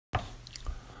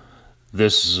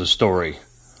This is a story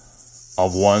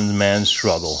of one man's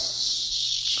struggle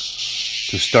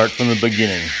to start from the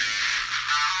beginning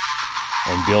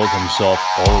and build himself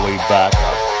all the way back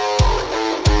up,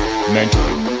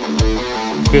 mentally,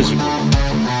 physically,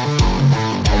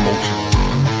 emotionally.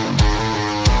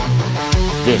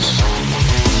 This is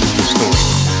the story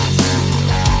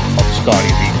of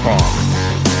Scotty B. Crom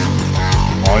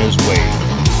on his way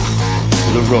to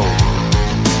the road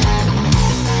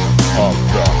of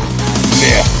the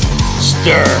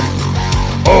Mr.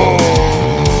 Oh!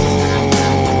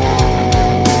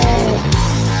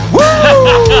 Woo!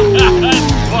 That's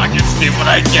fucking stupid,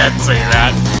 I can't say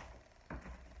that.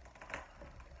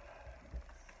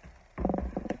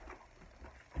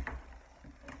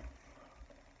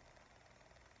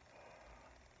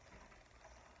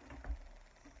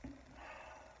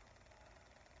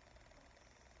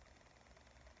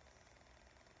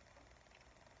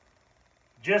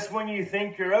 Just when you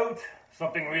think you're out,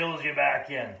 something reels you back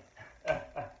in.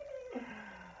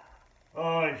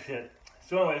 Oh shit.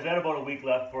 So anyways, I had about a week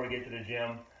left before I get to the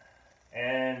gym.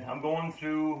 And I'm going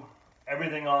through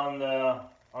everything on the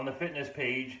fitness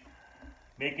page,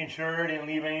 making sure I didn't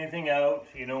leave anything out,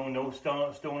 you know, no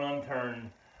stone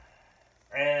unturned.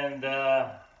 And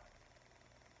I'm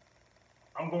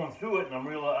going through it, and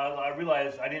I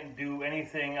realized I didn't do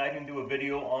anything. I didn't do a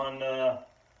video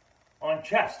on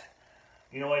chest.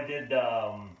 You know, I did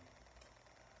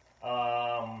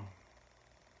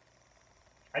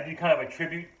kind of a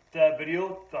tribute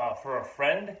video for a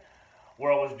friend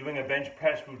where I was doing a bench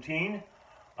press routine,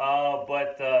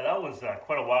 but that was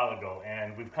quite a while ago,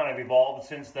 and we've kind of evolved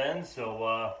since then.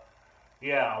 So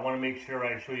yeah, I want to make sure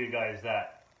I show you guys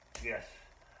that. Yes,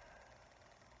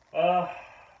 but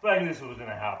I knew this was going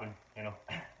to happen, you know.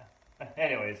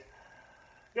 Anyways,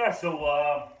 yeah.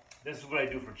 So this is what I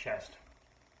do for chest.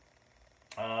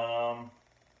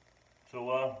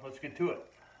 So let's get to it.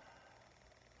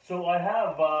 So I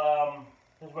have,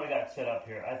 this is what I got set up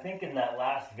here. I think in that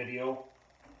last video,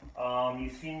 you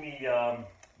seen me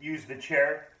use the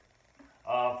chair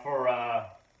for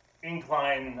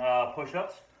incline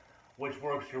push-ups, which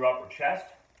works your upper chest.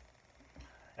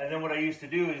 And then what I used to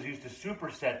do is used to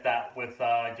superset that with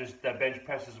just bench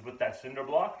presses with that cinder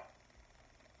block.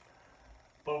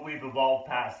 But we've evolved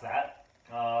past that.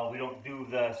 We don't do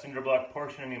the cinder block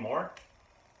portion anymore.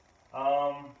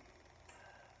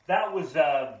 That was,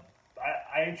 I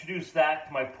introduced that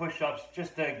to my push-ups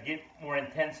just to get more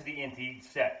intensity into each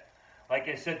set. Like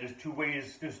I said, there's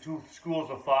two schools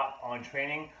of thought on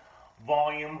training: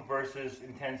 volume versus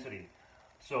intensity.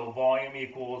 So volume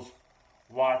equals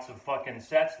lots of fucking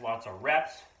sets, lots of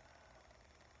reps,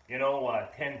 you know,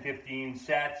 10, 15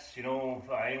 sets, you know,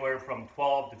 anywhere from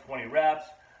 12 to 20 reps,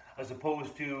 as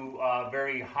opposed to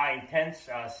very high intense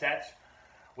sets,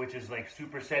 which is like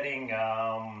supersetting,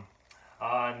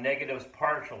 negatives,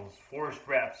 partials, forced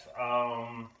reps,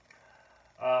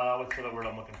 what's the other word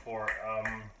I'm looking for?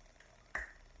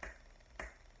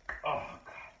 Oh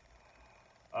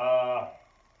God.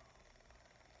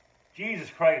 Jesus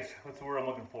Christ, what's the word I'm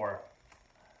looking for?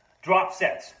 Drop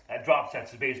sets. Drop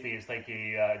sets is basically, it's like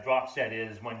a drop set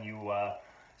is when you,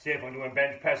 say if I'm doing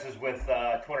bench presses with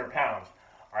 200 pounds,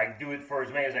 I do it for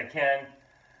as many as I can.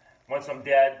 Once I'm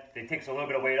dead, it takes a little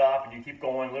bit of weight off, and you keep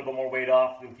going, a little bit more weight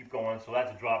off, you keep going. So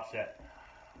that's a drop set.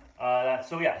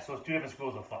 So yeah, so it's two different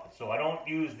schools of thought. So I don't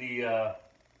use the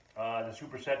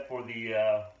superset for the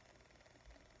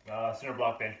cinder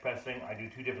block bench pressing. I do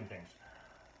two different things.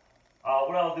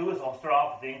 What I'll do is I'll start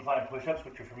off with the incline push-ups,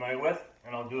 which you're familiar with,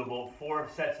 and I'll do about 4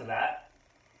 sets of that.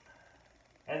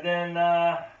 And then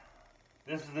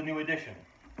this is the new addition.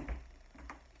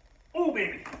 Oh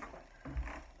baby!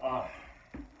 I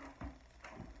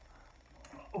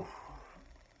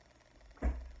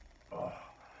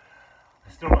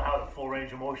still don't have the full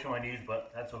range of motion on my knees,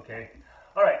 but that's okay.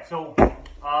 All right, so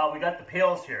we got the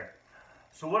pails here.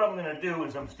 So what I'm going to do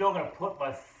is I'm still going to put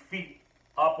my feet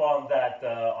up on that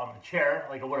on the chair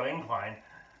like I would on incline,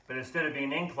 but instead of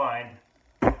being inclined,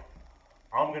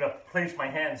 I'm going to place my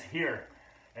hands here,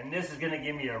 and this is going to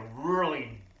give me a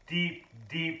really deep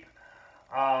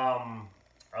a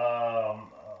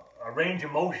range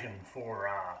of motion for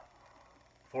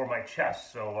my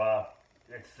chest. So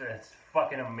it's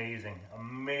fucking amazing.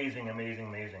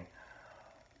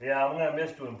 Yeah, I'm gonna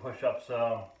miss doing push-ups.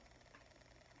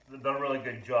 They've done a really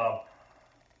good job,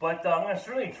 but I'm gonna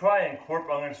certainly try and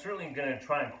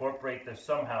incorporate this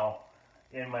somehow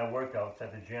in my workouts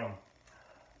at the gym.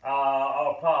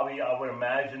 I would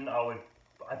imagine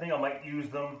I think I might use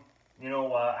them, you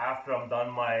know, after I'm done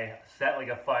my set. Like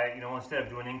if I, you know, instead of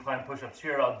doing incline push-ups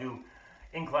here, I'll do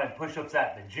incline push-ups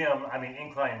at the gym. I mean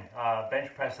incline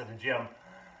bench press at the gym.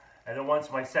 And then once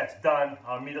my set's done,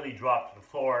 I'll immediately drop to the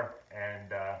floor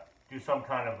and do some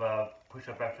kind of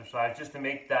push-up exercise just to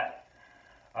make that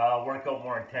workout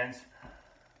more intense.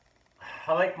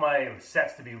 I like my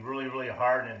sets to be really, really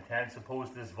hard and intense,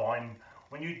 opposed to this volume.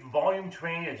 When you volume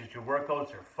train, it's just your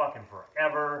workouts are fucking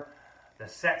forever. The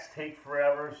sets take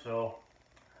forever, so.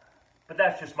 But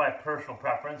that's just my personal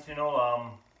preference, you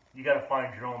know. You got to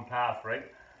find your own path, right?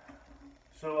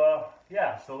 So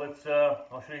yeah. So let's.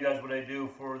 I'll show you guys what I do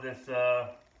for this. I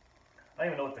don't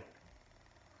even know what the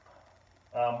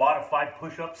modified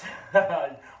push-ups,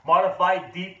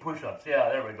 modified deep push-ups. Yeah,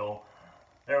 there we go.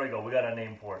 There we go. We got a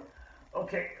name for it.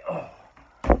 Okay.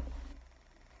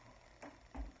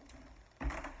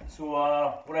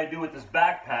 So what I do with this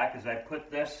backpack is I put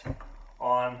this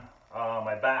on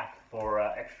my back for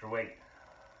extra weight,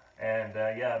 and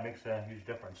yeah, it makes a huge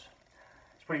difference.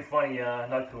 It's pretty funny.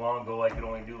 Not too long ago, I could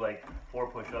only do like 4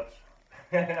 push-ups.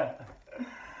 All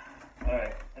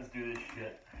right, let's do this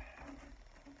shit.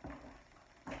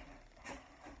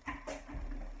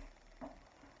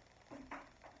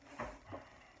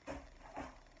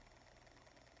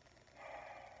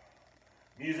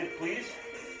 Music, please.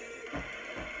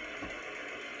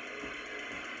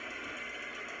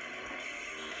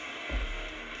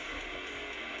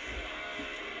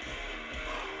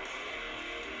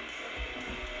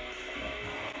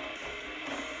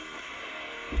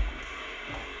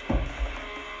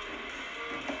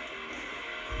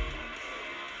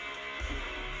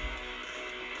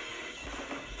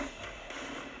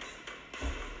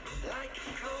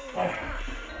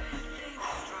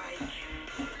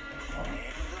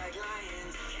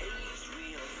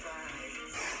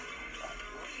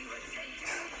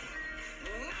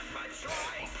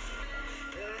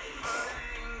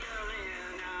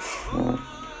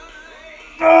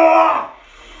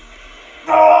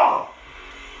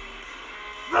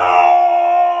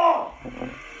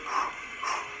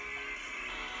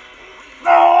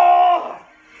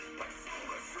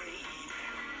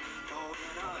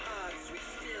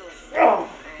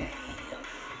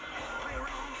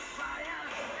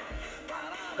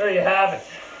 There you have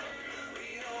it.